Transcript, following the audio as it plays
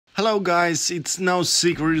Hello guys, it's no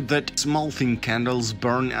secret that small thin candles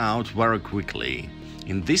burn out very quickly.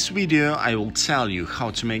 In this video I will tell you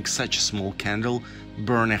how to make such a small candle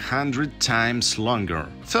burn 100 times longer.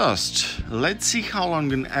 First, let's see how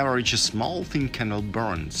long on average a small thin candle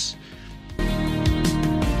burns.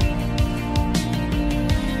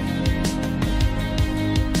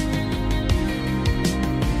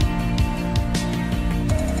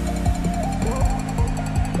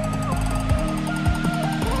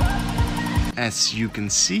 As you can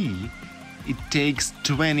see, it takes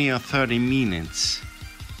 20 or 30 minutes.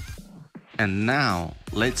 And now,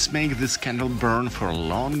 let's make this candle burn for a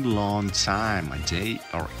long time, a day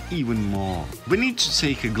or even more. We need to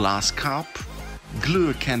take a glass cup,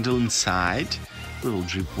 glue a candle inside, little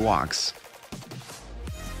drip wax.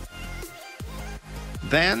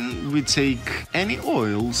 Then we take any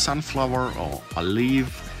oil, sunflower or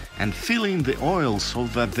olive, and fill in the oil so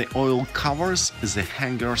that the oil covers the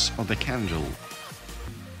hangers of the candle.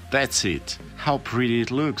 That's it. How pretty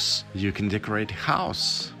it looks. You can decorate a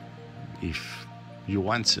house if you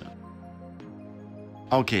want to.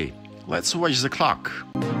 Okay, let's watch the clock.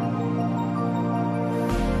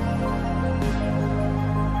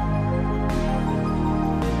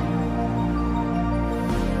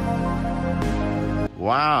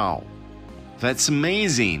 Wow! That's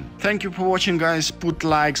amazing! Thank you for watching guys, put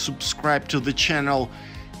like, subscribe to the channel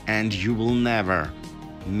and you will never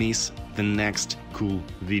miss the next cool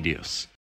videos.